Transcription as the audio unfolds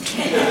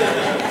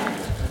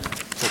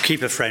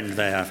keep a friend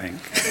there, I think.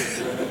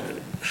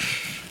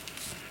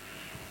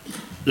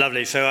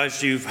 Lovely. So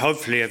as you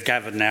hopefully have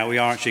gathered now, we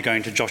are actually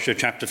going to Joshua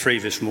chapter 3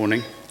 this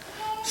morning.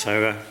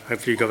 So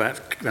hopefully you got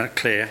that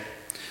clear.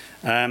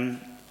 And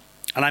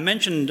I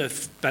mentioned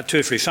about 2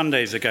 or 3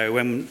 Sundays ago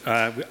when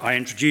I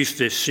introduced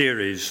this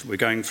series we're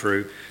going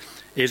through,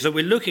 is that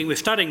we're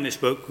studying this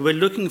book, we're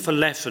looking for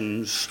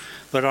lessons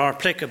that are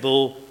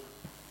applicable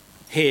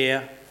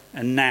here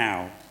and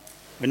now.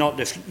 We're not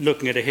just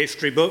looking at a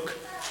history book,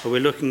 but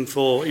we're looking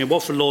for,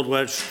 what's the Lord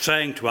word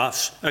saying to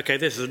us? Okay,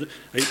 this is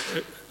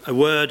a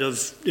word of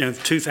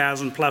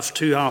 2,000 plus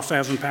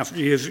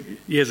 2,500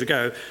 years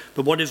ago,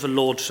 but what is the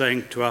Lord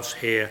saying to us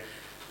here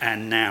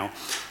and now?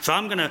 So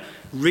I'm going to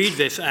read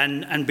this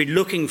and be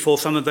looking for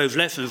some of those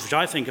lessons which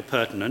I think are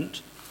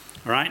pertinent,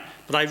 all right?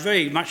 But I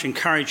very much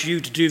encourage you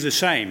to do the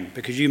same,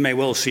 because you may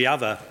well see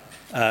other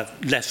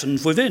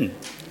lessons within,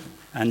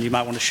 and you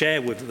might want to share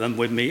them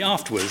with me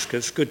afterwards,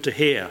 because it's good to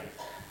hear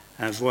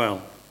as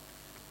well.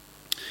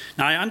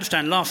 Now, I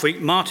understand last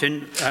week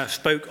Martin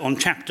spoke on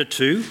chapter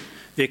 2,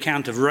 the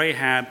account of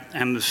Rahab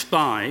and the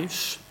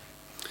spies,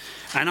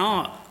 and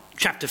our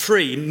chapter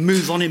 3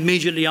 moves on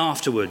immediately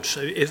afterwards.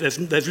 So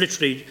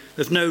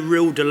there's no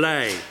real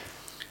delay.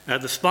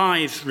 The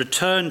spies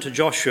return to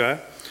Joshua,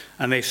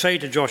 and they say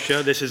to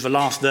Joshua, this is the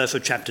last verse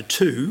of chapter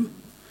 2,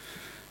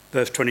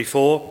 verse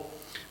 24,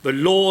 "The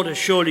Lord has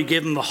surely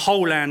given the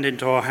whole land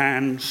into our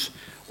hands.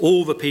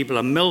 All the people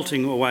are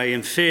melting away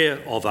in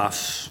fear of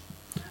us."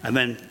 And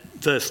then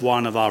verse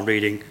 1 of our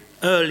reading,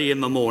 "Early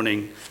in the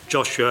morning,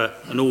 Joshua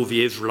and all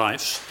the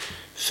Israelites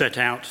set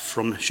out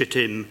from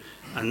Shittim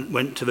and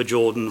went to the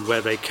Jordan,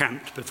 where they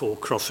camped before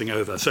crossing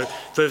over." So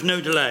there's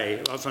no delay.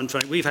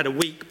 We've had a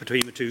week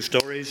between the two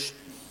stories.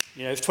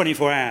 It's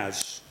 24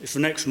 hours. It's the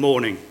next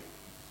morning.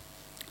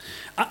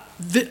 And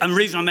the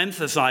reason I'm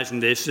emphasising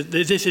this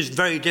is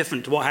very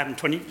different to what happened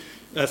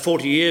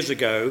 40 years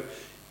ago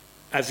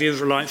as the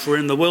Israelites were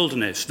in the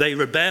wilderness. They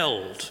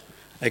rebelled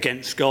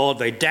against God.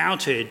 They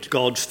doubted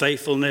God's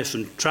faithfulness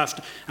and trust.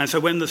 And so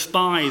when the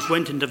spies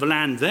went into the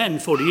land then,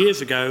 40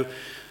 years ago,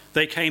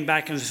 they came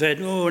back and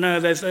said, "Oh no,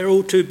 they're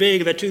all too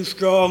big, they're too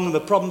strong, the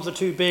problems are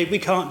too big, we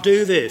can't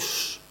do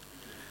this."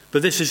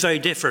 But this is very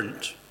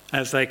different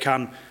as they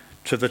come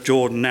to the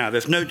Jordan now.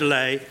 There's no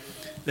delay,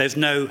 there's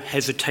no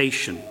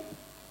hesitation.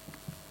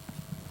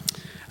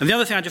 And the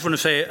other thing I just want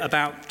to say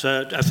about,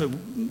 as a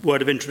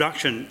word of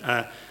introduction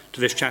to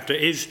this chapter,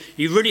 is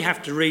you really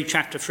have to read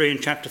chapter 3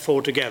 and chapter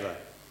 4 together.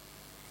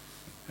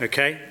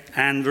 Okay?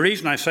 And the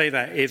reason I say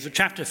that is that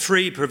chapter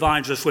 3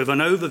 provides us with an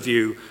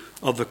overview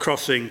of the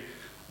crossing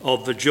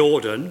of the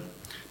Jordan,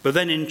 but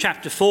then in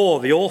chapter 4,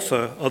 the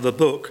author of the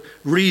book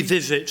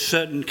revisits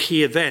certain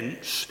key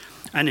events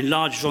and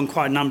enlarges on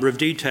quite a number of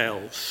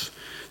details.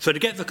 So to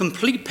get the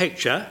complete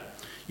picture,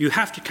 you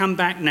have to come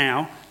back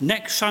now,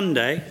 next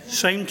Sunday,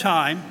 same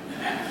time.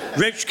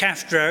 Rich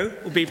Castro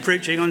will be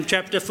preaching on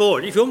chapter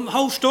 4. If you want the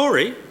whole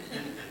story,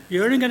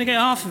 you're only going to get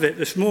half of it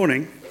this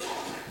morning.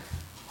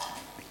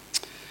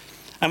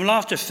 And the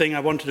last thing I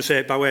wanted to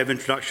say by way of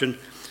introduction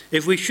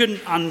is we shouldn't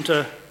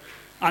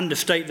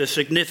understate the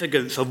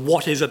significance of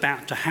what is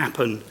about to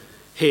happen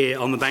here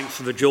on the banks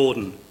of the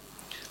Jordan.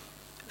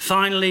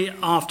 Finally,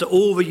 after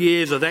all the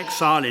years of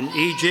exile in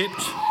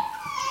Egypt,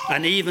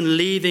 and even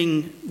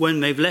leaving when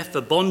they've left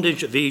the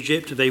bondage of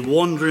Egypt, they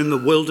wander in the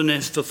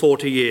wilderness for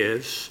 40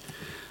 years.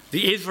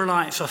 The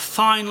Israelites are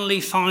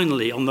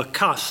finally on the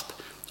cusp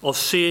of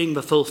seeing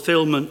the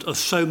fulfillment of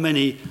so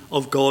many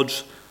of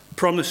God's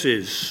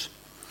promises.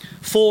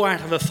 4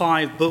 out of the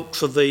 5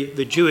 books of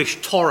the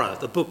Jewish Torah,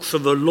 the books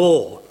of the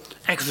law,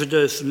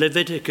 Exodus,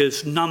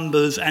 Leviticus,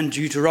 Numbers, and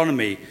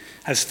Deuteronomy,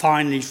 has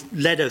finally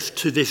led us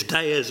to this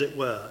day, as it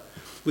were.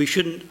 We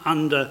shouldn't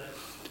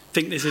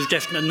think this is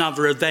just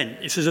another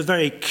event. This is a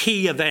very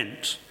key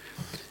event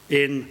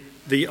in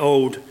the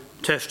Old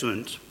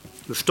Testament.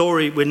 The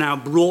story, we're now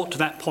brought to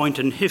that point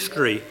in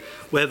history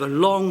where the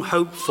long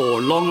hoped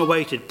for, long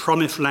awaited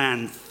promised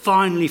land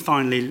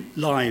finally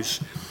lies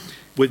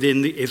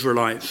within the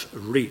Israelites'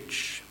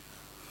 reach.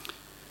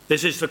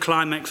 This is the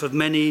climax of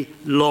many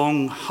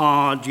long,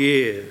 hard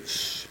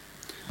years.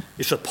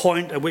 It's a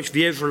point at which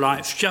the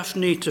Israelites just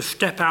need to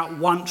step out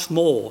once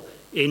more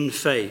in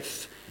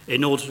faith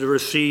in order to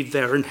receive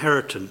their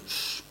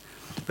inheritance.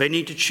 They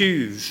need to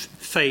choose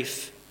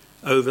faith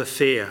over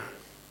fear.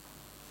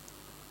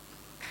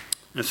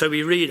 And so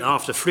we read,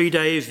 after 3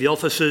 days, the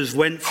officers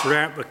went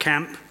throughout the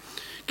camp,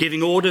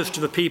 giving orders to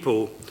the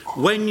people,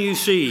 "When you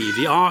see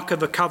the ark of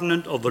the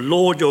covenant of the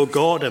Lord your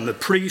God and the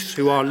priests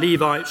who are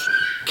Levites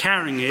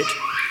carrying it,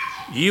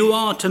 you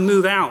are to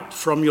move out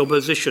from your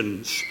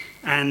positions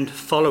and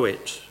follow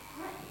it.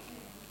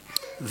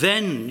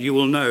 Then you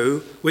will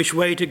know which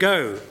way to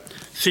go,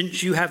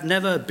 since you have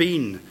never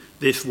been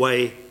this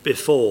way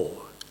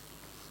before.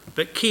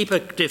 But keep a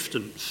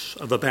distance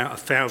of about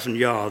 1,000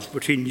 yards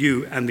between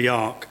you and the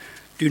ark.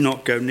 Do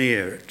not go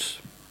near it."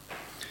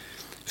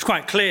 It's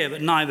quite clear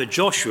that neither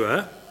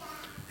Joshua,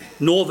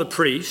 nor the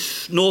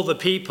priests, nor the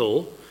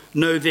people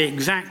know the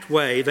exact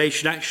way they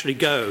should actually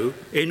go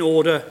in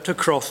order to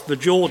cross the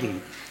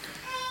Jordan.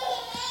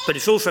 But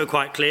it's also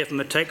quite clear from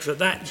the text that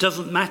that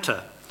doesn't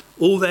matter.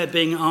 All they're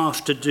being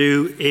asked to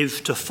do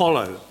is to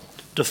follow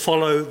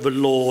the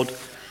Lord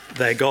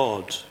their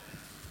God.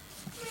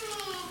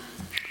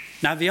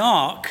 Now the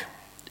ark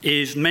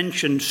is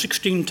mentioned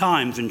 16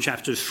 times in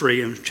chapters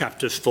 3 and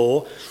chapters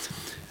 4,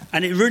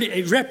 and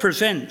it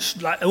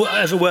represents, like,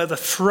 as it were, the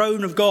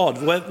throne of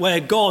God, where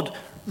God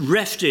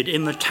rested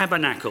in the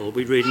tabernacle,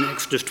 we read in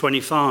Exodus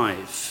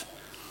 25.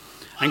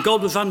 And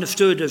God was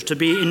understood as to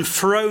be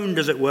enthroned,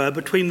 as it were,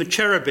 between the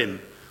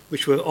cherubim,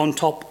 which were on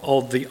top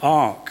of the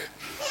ark.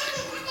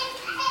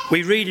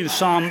 We read in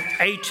Psalm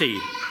 80,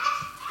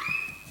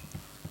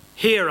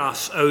 "Hear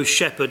us, O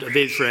shepherd of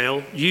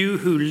Israel, you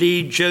who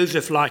lead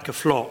Joseph like a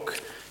flock,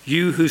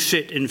 you who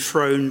sit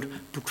enthroned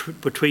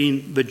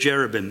between the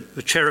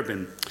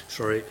cherubim,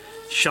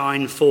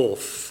 shine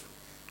forth."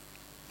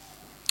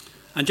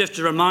 And just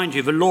to remind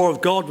you, the law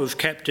of God was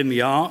kept in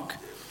the ark.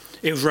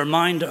 It was a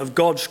reminder of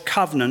God's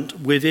covenant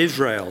with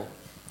Israel.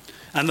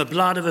 And the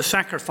blood of the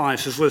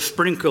sacrifices was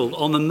sprinkled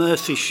on the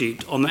mercy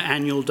seat on the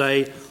annual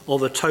day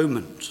of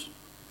atonement.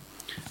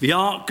 The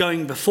ark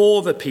going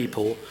before the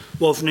people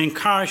was an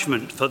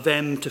encouragement for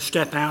them to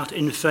step out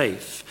in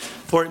faith,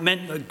 for it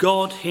meant that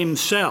God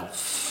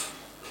himself,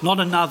 not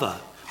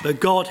another, but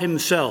God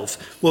himself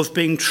was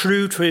being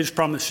true to his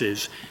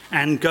promises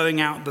and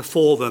going out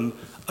before them,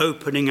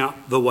 opening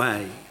up the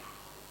way.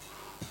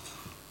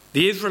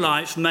 The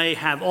Israelites may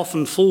have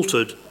often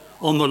faltered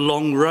on the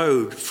long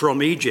road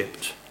from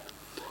Egypt,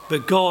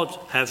 but God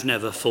has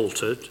never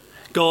faltered.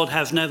 God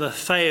has never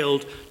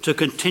failed to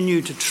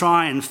continue to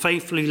try and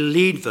faithfully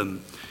lead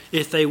them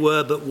if they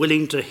were but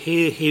willing to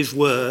hear his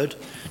word,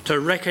 to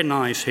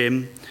recognize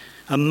him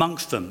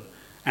amongst them,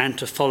 and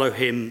to follow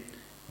him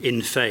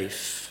in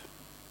faith.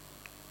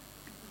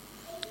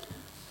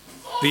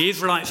 The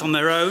Israelites on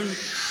their own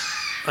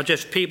are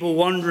just people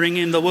wandering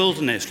in the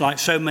wilderness, like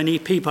so many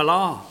people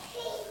are.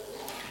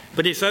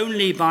 But it's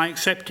only by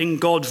accepting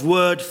God's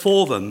word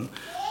for them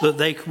that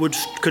they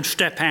could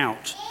step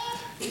out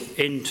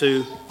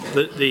onto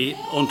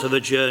the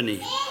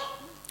journey.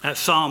 At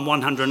Psalm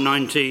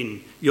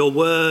 119, "Your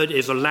word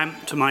is a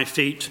lamp to my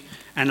feet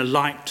and a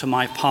light to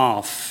my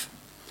path."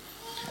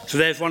 So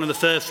there's one of the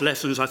first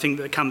lessons, I think,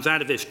 that comes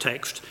out of this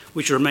text,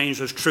 which remains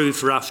as true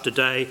for us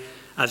today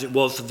as it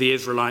was for the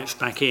Israelites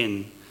back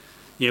in.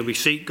 We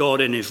seek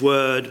God in his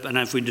word, and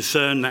as we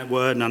discern that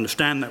word and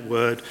understand that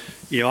word,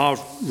 our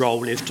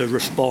role is to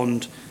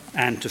respond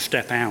and to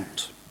step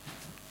out.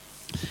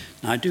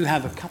 Now, I do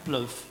have a couple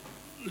of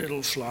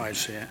little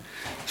slides here.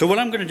 So what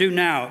I'm going to do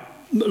now,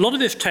 a lot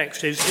of this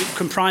text it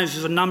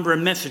comprises a number of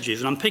messages,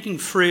 and I'm picking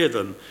 3 of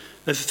them.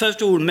 There's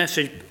first of all a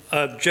message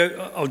of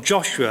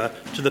Joshua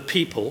to the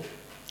people,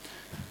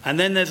 and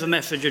then there's a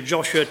message of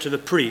Joshua to the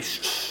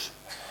priests,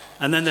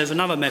 and then there's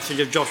another message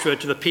of Joshua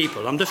to the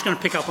people. I'm just going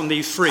to pick up on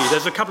these 3.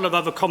 There's a couple of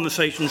other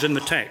conversations in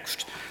the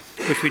text,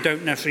 which we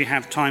don't necessarily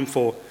have time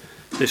for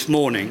this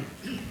morning.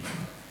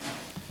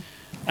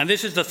 And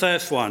this is the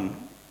first one.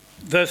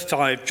 Verse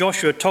 5,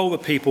 Joshua told the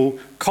people,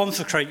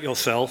 "Consecrate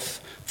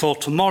yourself, for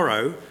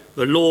tomorrow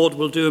the Lord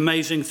will do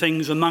amazing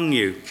things among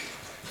you."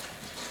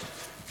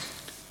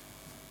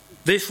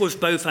 This was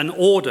both an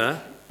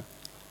order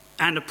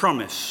and a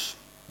promise.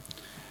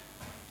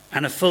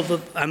 And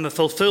the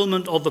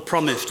fulfillment of the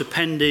promise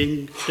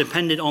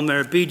depended on their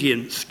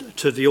obedience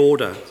to the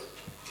order.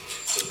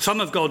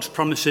 Some of God's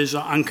promises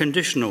are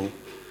unconditional,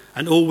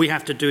 and all we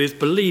have to do is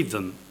believe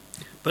them.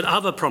 But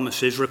other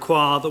promises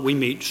require that we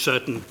meet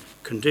certain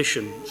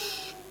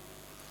conditions.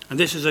 And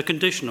this is a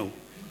conditional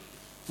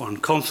one: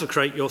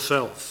 consecrate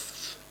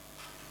yourself.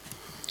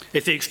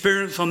 If the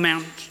experience on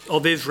Mount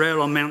of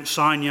Israel, on Mount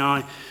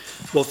Sinai,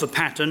 was the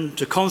pattern,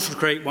 to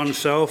consecrate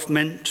oneself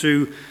meant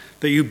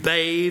that you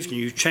bathed and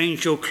you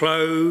changed your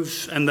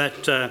clothes, and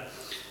that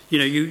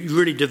you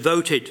really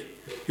devoted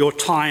your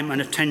time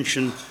and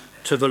attention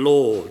to the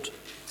Lord.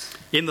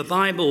 In the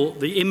Bible,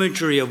 the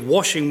imagery of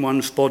washing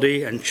one's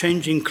body and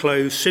changing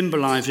clothes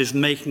symbolizes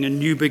making a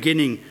new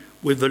beginning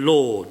with the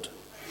Lord.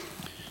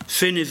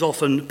 Sin is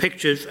often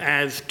pictured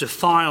as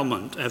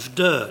defilement, as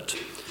dirt,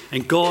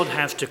 and God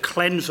has to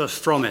cleanse us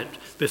from it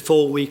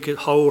before we can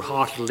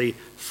wholeheartedly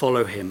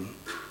follow him.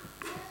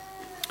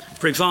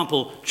 For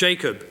example,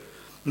 Jacob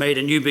made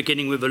a new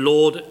beginning with the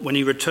Lord when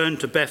he returned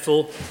to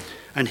Bethel,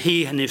 and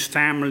he and his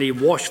family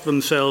washed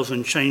themselves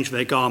and changed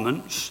their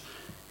garments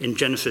in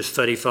Genesis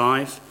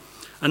 35.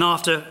 And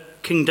after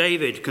King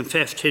David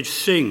confessed his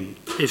sin,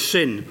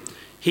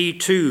 he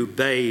too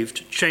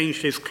bathed,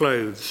 changed his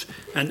clothes,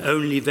 and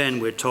only then,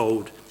 we're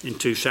told in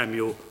 2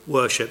 Samuel,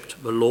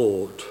 worshipped the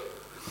Lord.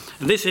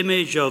 And this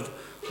image of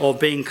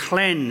being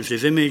cleansed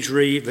is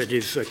imagery that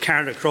is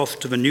carried across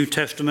to the New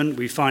Testament.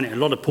 We find it in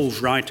a lot of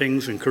Paul's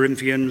writings in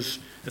Corinthians,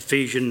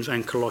 Ephesians,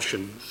 and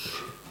Colossians.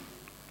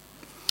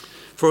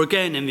 For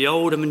again, in the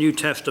Old and the New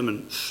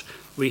Testaments,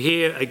 we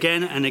hear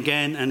again and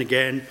again and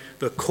again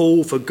the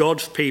call for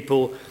God's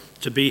people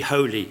to be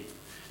holy,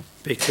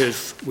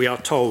 because we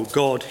are told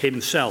God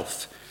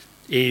himself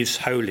is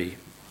holy.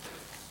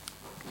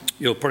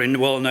 You'll probably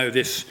well know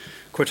this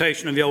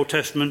quotation of the Old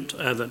Testament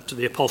that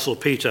the Apostle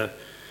Peter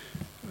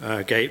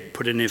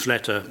put in his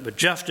letter. But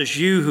just as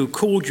you who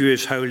called you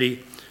is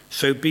holy,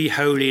 so be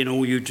holy in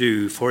all you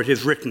do. For it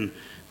is written,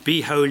 be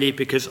holy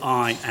because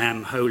I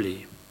am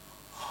holy.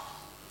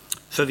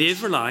 So the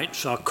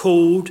Israelites are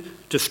called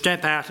to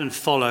step out and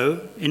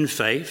follow in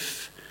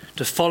faith,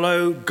 to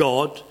follow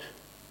God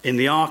in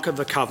the Ark of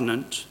the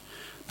Covenant,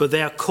 but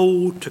they are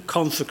called to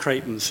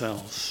consecrate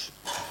themselves.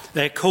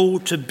 They're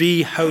called to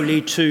be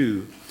holy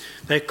too.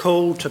 They're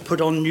called to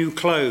put on new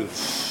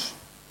clothes,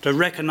 to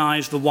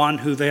recognize the one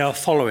who they are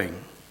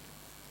following.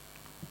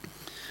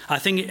 I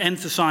think it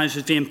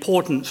emphasizes the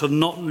importance of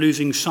not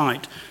losing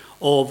sight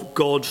of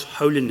God's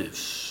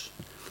holiness.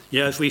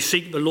 As we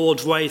seek the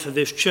Lord's way for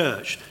this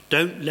church,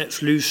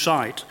 let's lose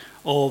sight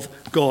of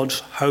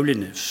God's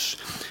holiness.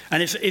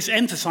 And it's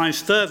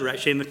emphasized further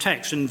actually in the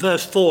text. In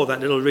verse 4,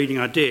 that little reading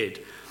I did,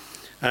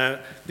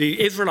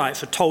 the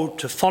Israelites are told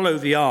to follow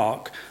the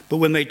ark, but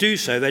when they do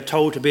so, they're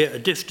told to be at a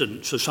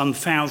distance of some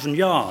 1,000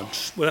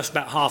 yards. Well, that's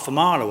about half a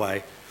mile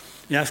away.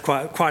 That's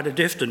quite a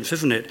distance,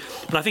 isn't it?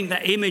 But I think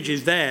that image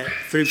is there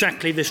for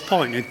exactly this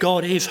point. That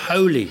God is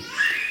holy,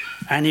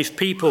 and his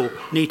people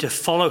need to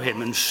follow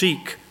him and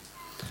seek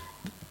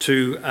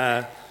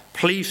to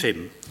please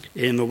him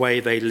in the way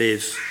they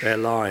live their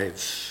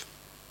lives.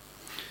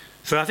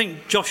 So I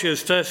think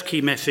Joshua's first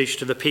key message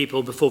to the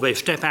people before they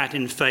step out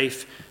in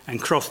faith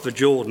and cross the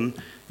Jordan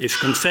is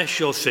confess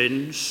your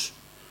sins,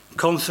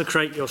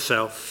 consecrate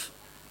yourself,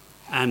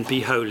 and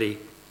be holy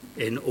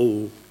in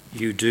all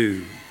you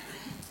do.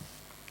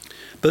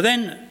 But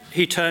then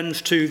he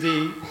turns to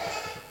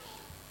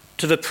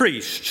the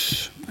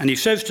priests, and he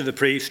says to the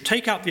priests,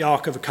 take up the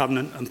Ark of the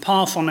Covenant and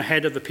pass on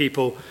ahead of the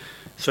people.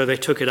 So they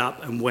took it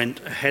up and went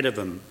ahead of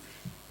them.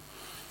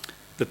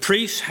 The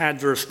priests had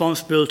the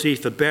responsibility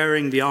for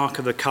bearing the Ark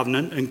of the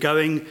Covenant and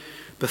going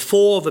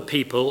before the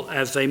people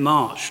as they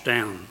marched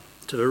down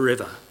to the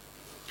river.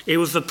 It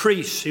was the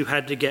priests who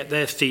had to get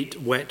their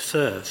feet wet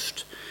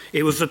first.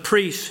 It was the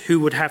priests who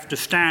would have to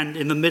stand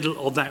in the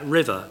middle of that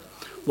river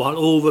while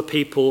all the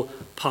people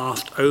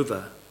passed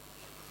over.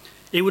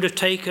 It would have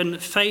taken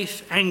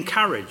faith and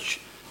courage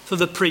for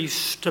the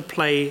priests to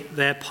play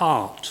their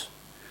part.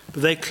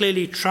 But they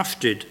clearly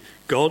trusted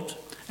God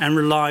and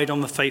relied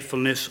on the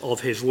faithfulness of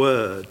his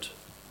word.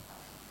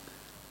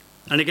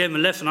 And again, the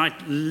lesson I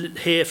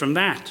hear from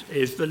that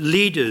is that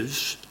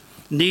leaders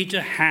need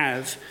to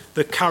have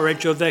the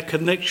courage of their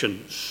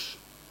convictions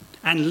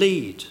and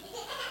lead.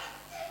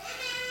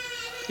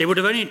 It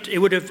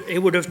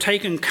would have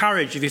taken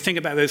courage if you think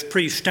about those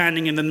priests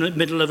standing in the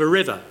middle of a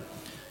river.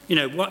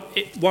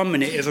 1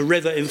 minute is a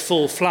river in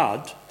full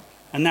flood,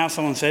 and now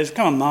someone says,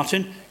 come on,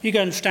 Martin, you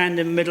go and stand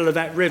in the middle of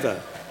that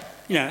river.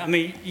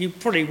 You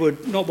probably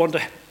would not want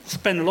to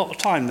spend a lot of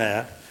time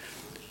there,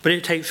 but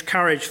it takes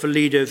courage for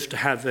leaders to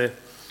have the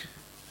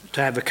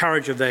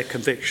courage of their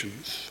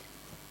convictions.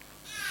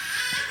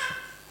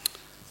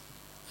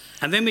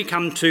 And then we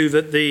come to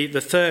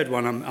the third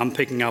one I'm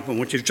picking up on,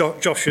 which is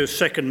Joshua's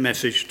second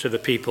message to the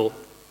people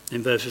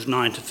in verses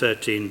 9 to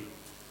 13.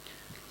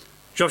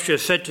 Joshua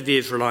said to the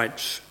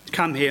Israelites,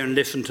 come here and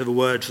listen to the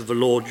words of the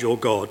Lord your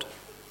God.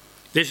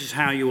 This is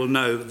how you will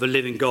know that the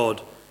living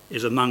God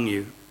is among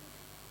you.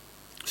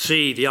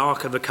 See, the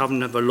ark of the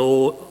covenant of the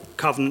Lord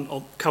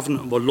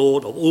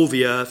of all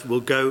the earth will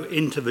go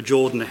into the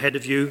Jordan ahead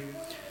of you.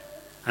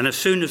 And as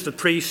soon as the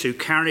priests who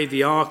carry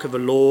the ark of the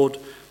Lord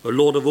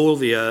of all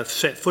the earth,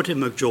 set foot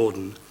in the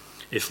Jordan,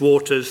 its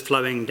waters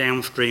flowing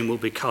downstream will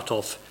be cut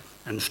off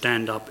and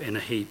stand up in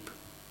a heap.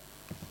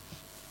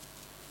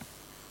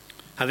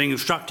 Having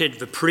instructed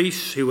the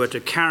priests who were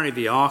to carry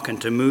the ark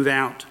and to move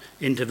out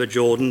into the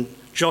Jordan,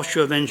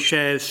 Joshua then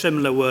shares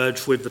similar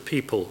words with the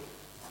people.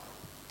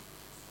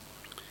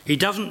 He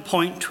doesn't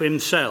point to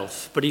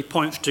himself, but he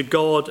points to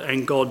God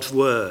and God's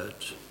word.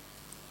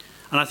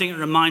 And I think it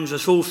reminds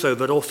us also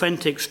that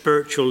authentic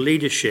spiritual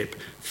leadership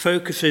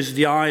focuses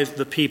the eyes of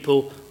the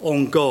people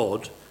on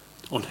God,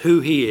 on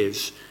who he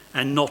is,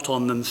 and not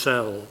on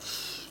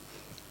themselves.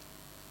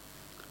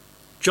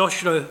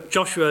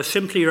 Joshua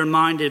simply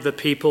reminded the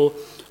people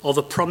of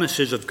the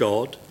promises of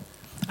God,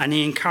 and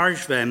he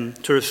encouraged them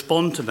to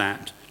respond to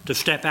that, to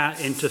step out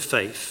into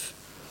faith.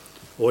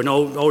 Or in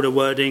older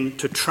wording,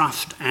 to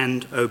trust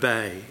and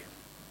obey.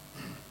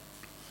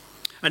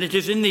 And it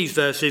is in these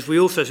verses we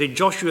also see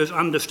Joshua's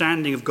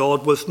understanding of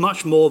God was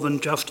much more than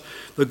just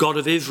the God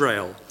of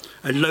Israel,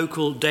 a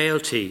local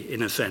deity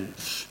in a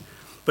sense,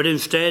 but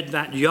instead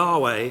that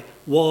Yahweh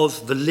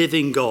was the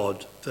living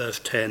God, verse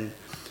 10,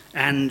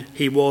 and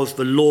he was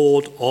the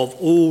Lord of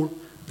all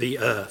the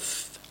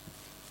earth.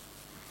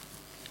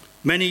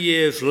 Many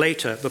years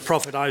later, the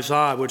prophet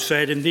Isaiah would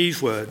say it in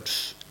these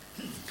words,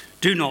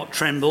 do not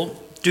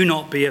tremble, do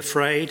not be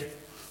afraid.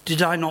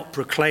 Did I not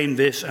proclaim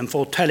this and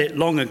foretell it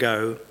long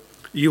ago?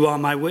 You are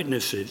my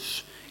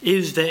witnesses.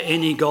 Is there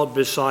any God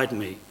beside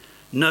me?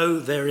 No,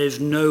 there is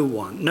no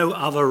one, no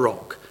other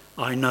rock.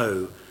 I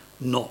know,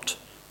 not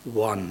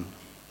one.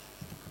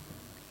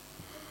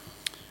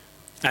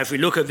 As we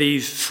look at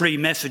these three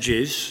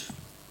messages,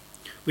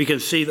 we can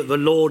see that the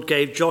Lord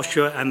gave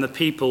Joshua and the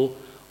people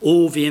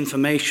all the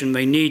information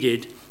they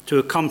needed to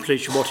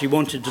accomplish what he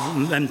wanted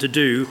them to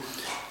do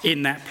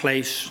in that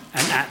place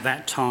and at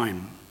that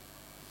time.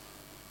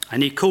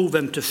 And he called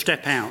them to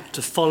step out,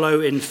 to follow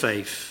in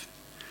faith.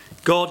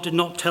 God did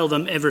not tell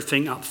them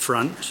everything up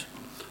front,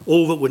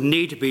 all that would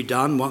need to be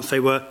done once they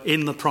were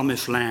in the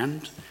promised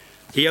land.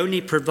 He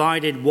only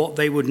provided what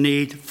they would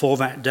need for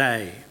that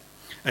day,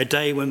 a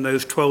day when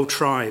those 12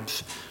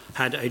 tribes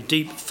had a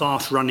deep,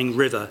 fast-running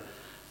river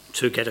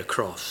to get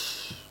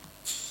across.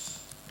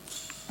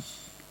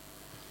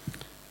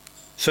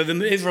 So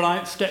the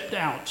Israelites stepped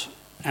out,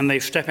 and they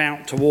stepped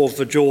out towards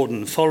the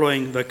Jordan,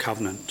 following the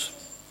covenant.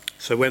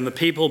 So when the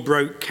people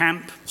broke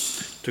camp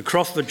to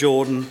cross the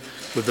Jordan,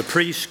 with the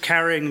priests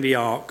carrying the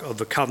ark of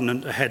the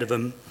covenant ahead of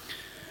them,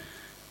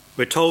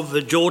 we're told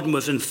the Jordan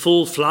was in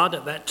full flood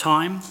at that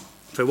time.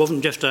 So it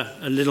wasn't just a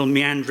little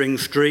meandering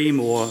stream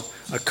or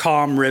a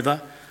calm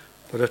river,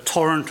 but a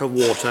torrent of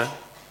water.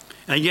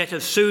 And yet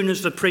as soon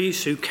as the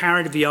priests who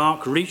carried the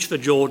ark reached the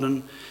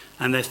Jordan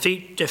and their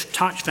feet just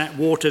touched that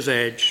water's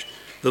edge,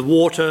 the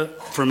water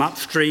from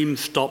upstream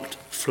stopped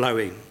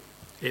flowing.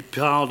 It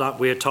piled up,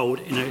 we are told,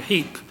 in a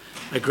heap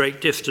a great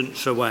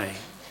distance away.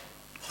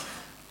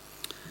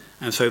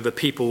 And so the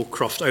people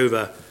crossed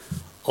over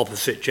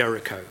opposite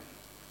Jericho.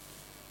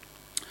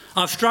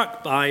 I was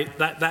struck by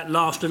that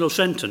last little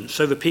sentence,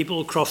 so the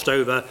people crossed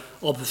over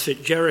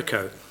opposite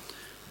Jericho.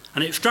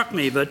 And it struck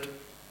me that,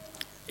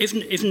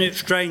 isn't it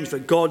strange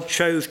that God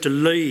chose to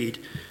lead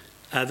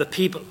the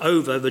people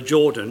over the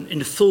Jordan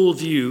in full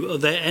view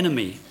of their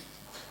enemy?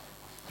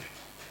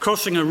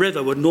 Crossing a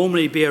river would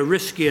normally be a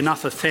risky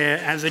enough affair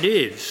as it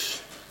is,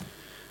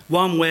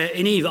 one where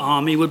any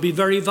army would be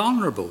very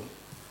vulnerable,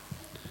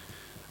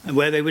 and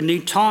where they would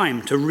need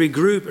time to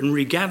regroup and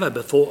regather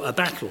before a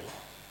battle.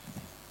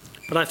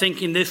 But I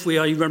think in this we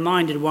are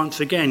reminded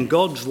once again,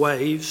 God's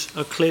ways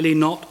are clearly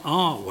not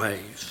our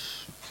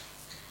ways.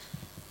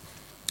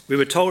 We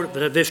were told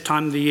that at this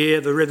time of the year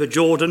the River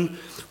Jordan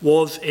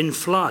was in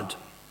flood,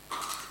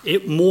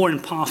 it more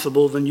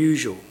impassable than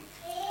usual.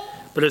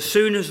 But as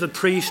soon as the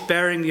priests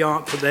bearing the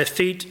ark put their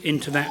feet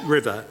into that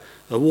river,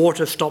 the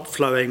water stopped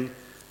flowing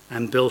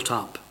and built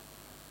up.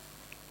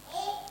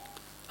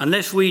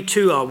 Unless we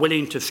too are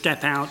willing to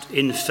step out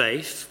in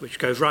faith, which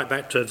goes right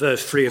back to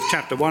verse 3 of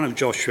chapter 1 of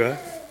Joshua,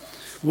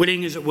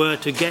 willing, as it were,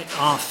 to get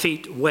our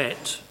feet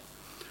wet,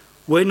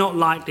 we're not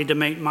likely to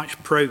make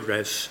much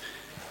progress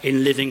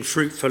in living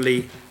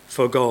fruitfully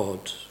for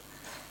God.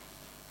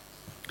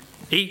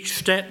 Each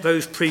step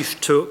those priests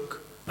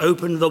took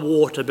opened the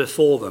water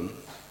before them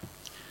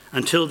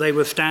until they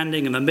were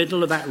standing in the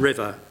middle of that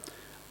river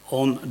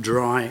on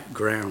dry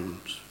ground.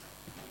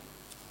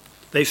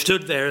 They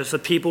stood there as the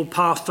people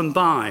passed them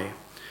by,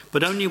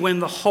 but only when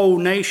the whole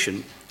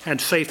nation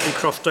had safely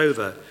crossed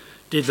over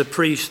did the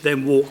priest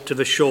then walk to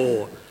the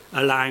shore,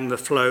 allowing the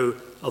flow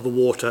of the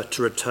water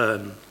to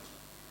return.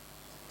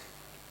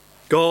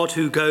 God,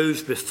 who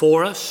goes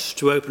before us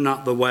to open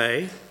up the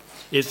way,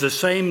 is the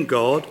same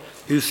God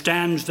who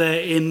stands there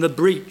in the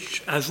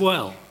breach as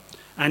well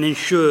and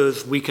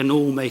ensures we can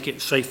all make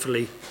it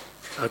safely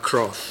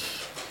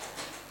across.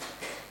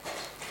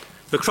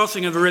 The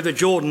crossing of the River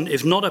Jordan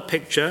is not a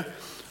picture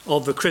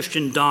of the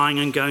Christian dying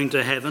and going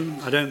to heaven,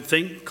 I don't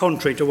think,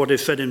 contrary to what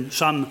is said in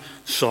some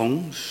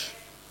songs.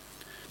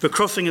 The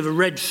crossing of the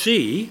Red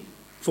Sea,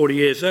 40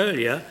 years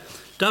earlier,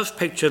 does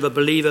picture the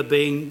believer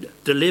being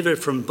delivered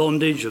from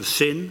bondage of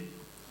sin.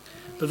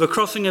 But the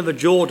crossing of the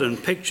Jordan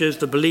pictures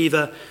the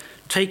believer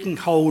taking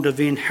hold of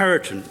the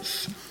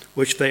inheritance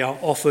which they are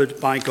offered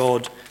by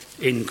God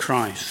in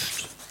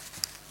Christ.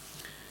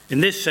 In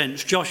this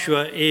sense,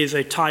 Joshua is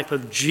a type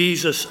of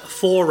Jesus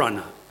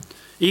forerunner.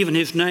 Even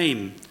his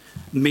name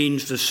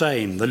means the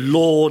same, the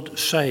Lord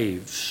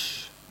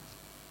saves.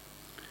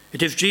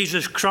 It is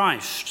Jesus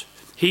Christ.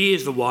 He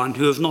is the one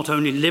who has not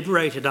only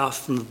liberated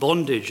us from the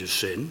bondage of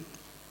sin,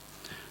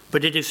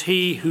 but it is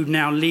he who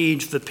now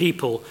leads the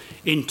people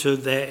into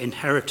their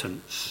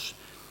inheritance,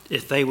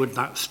 if they would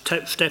but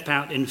step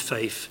out in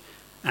faith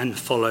and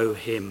follow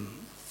him.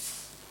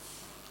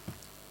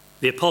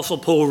 The Apostle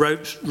Paul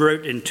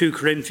wrote in 2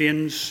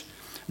 Corinthians,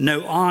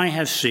 "No eye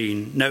has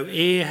seen, no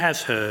ear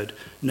has heard,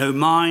 no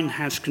mind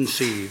has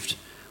conceived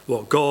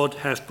what God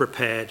has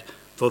prepared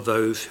for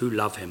those who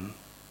love him."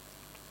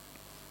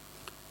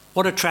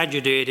 What a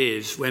tragedy it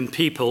is when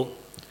people,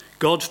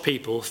 God's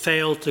people,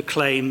 fail to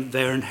claim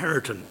their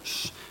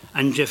inheritance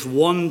and just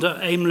wander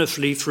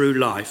aimlessly through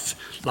life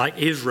like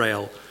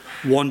Israel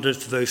wandered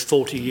for those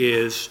 40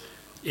 years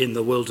in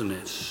the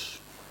wilderness.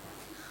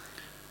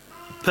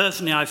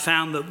 Personally, I've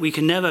found that we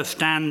can never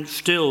stand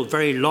still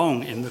very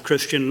long in the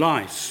Christian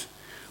life.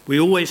 We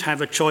always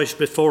have a choice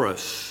before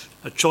us,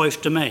 a choice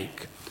to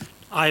make,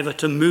 either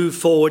to move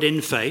forward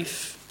in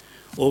faith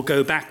or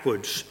go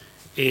backwards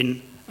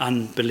in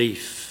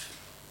unbelief.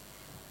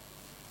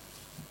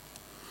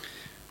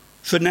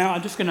 So now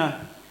I'm just going to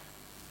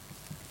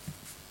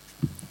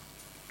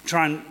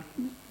try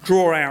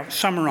and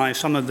summarise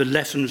some of the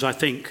lessons I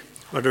think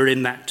that are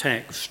in that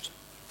text.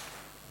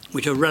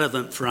 which are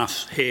relevant for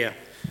us here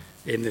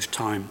in this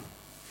time.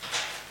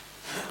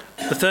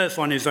 The first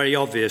one is very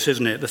obvious,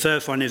 isn't it? The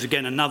first one is,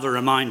 again, another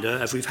reminder,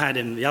 as we've had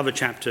in the other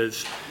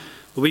chapters,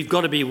 that we've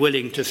got to be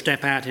willing to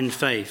step out in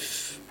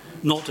faith,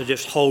 not to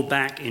just hold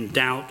back in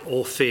doubt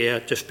or fear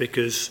just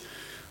because,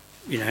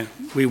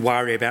 we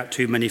worry about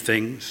too many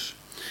things.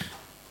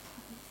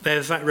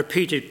 There's that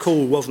repeated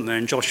call, wasn't there,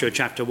 in Joshua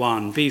chapter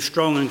 1, be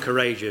strong and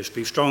courageous,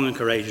 be strong and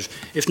courageous.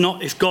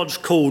 It's God's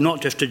call,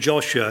 not just to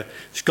Joshua,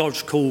 it's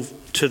God's call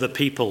to the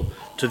people,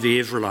 to the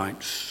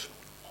Israelites.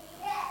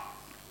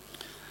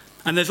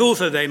 And there's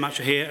also very much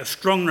here a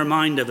strong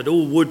reminder that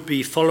all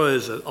would-be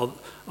followers of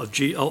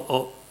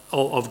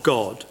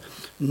God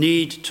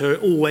need to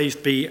always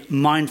be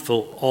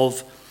mindful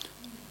of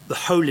the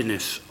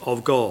holiness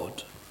of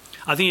God.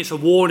 I think it's a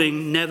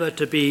warning never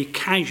to be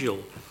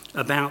casual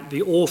about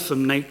the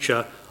awesome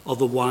nature of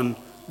the one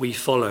we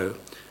follow,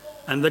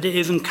 and that it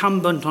is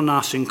incumbent on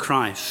us in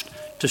Christ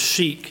to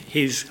seek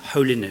his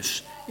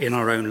holiness in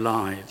our own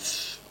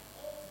lives.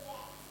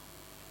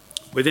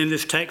 Within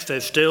this text,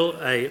 there's still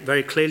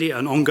very clearly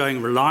an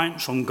ongoing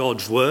reliance on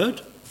God's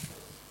word.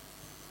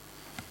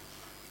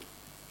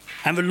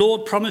 And the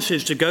Lord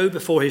promises to go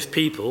before his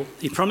people.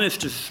 He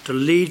promises to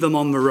lead them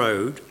on the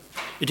road.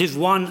 It is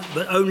one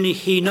that only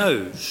he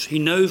knows. He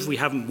knows we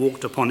haven't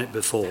walked upon it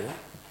before.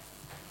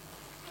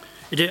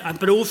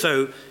 But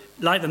also,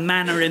 like the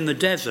manna in the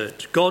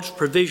desert, God's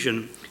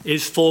provision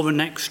is for the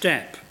next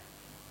step.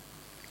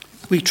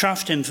 We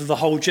trust him for the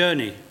whole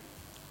journey,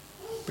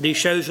 but he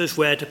shows us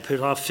where to put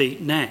our feet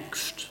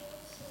next.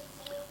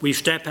 We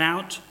step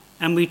out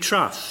and we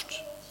trust.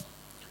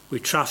 We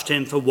trust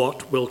him for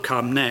what will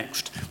come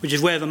next, which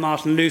is where the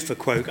Martin Luther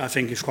quote, I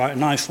think, is quite a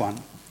nice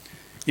one.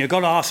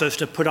 God asks us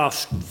to put our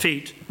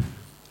feet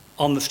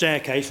on the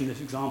staircase in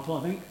this example,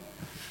 I think.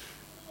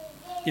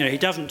 He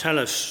doesn't tell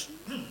us,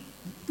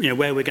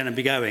 where we're going to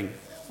be going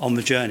on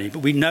the journey, but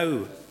we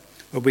know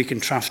where we can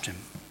trust him.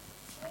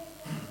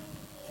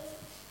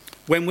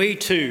 When we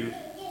too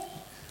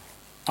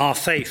are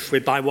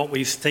faced by what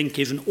we think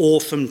is an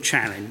awesome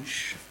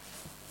challenge,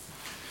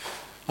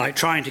 like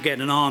trying to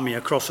get an army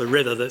across a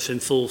river that's in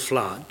full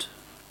flood,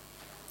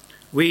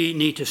 we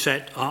need to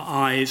set our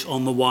eyes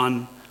on the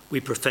one we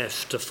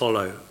profess to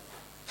follow,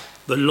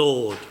 the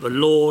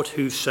Lord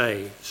who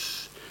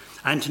saves,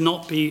 and to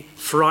not be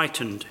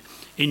frightened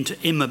into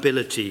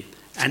immobility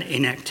and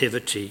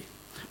inactivity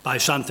by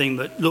something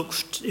that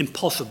looks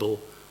impossible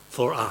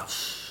for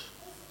us.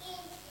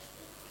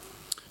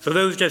 So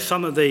those are just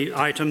some of the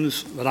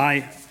items that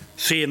I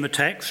see in the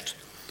text.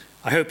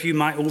 I hope you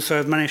might also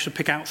have managed to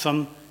pick out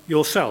some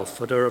yourself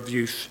that are of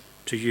use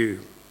to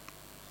you.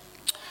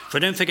 So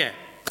don't forget,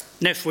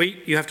 next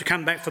week you have to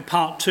come back for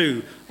part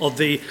 2 of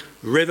the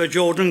River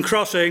Jordan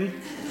crossing.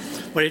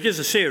 Well, it is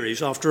a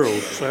series after all,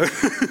 so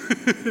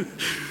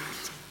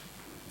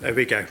there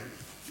we go.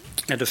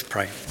 Let us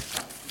pray.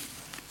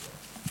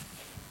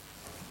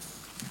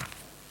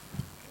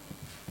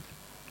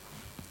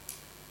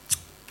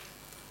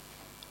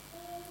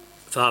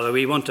 Father,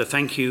 we want to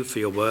thank you for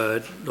your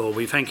word. Lord,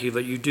 we thank you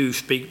that you do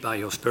speak by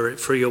your Spirit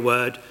through your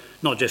word,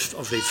 not just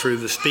obviously through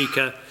the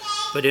speaker,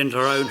 but into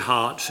our own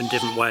hearts in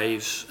different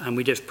ways. And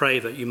we just pray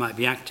that you might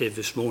be active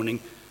this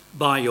morning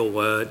by your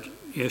word,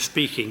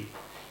 speaking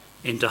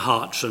into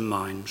hearts and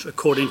minds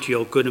according to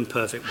your good and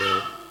perfect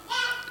will.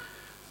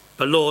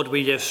 But Lord,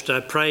 we just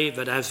pray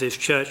that as this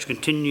church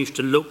continues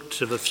to look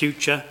to the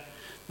future,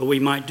 that we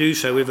might do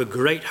so with a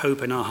great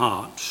hope in our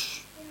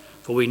hearts.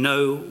 For we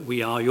know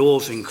we are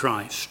yours in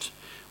Christ.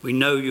 We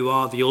know you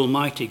are the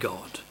Almighty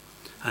God,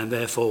 and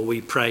therefore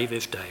we pray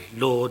this day,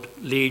 Lord,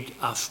 lead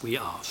us, we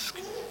ask.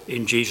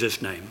 In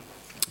Jesus' name,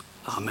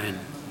 amen.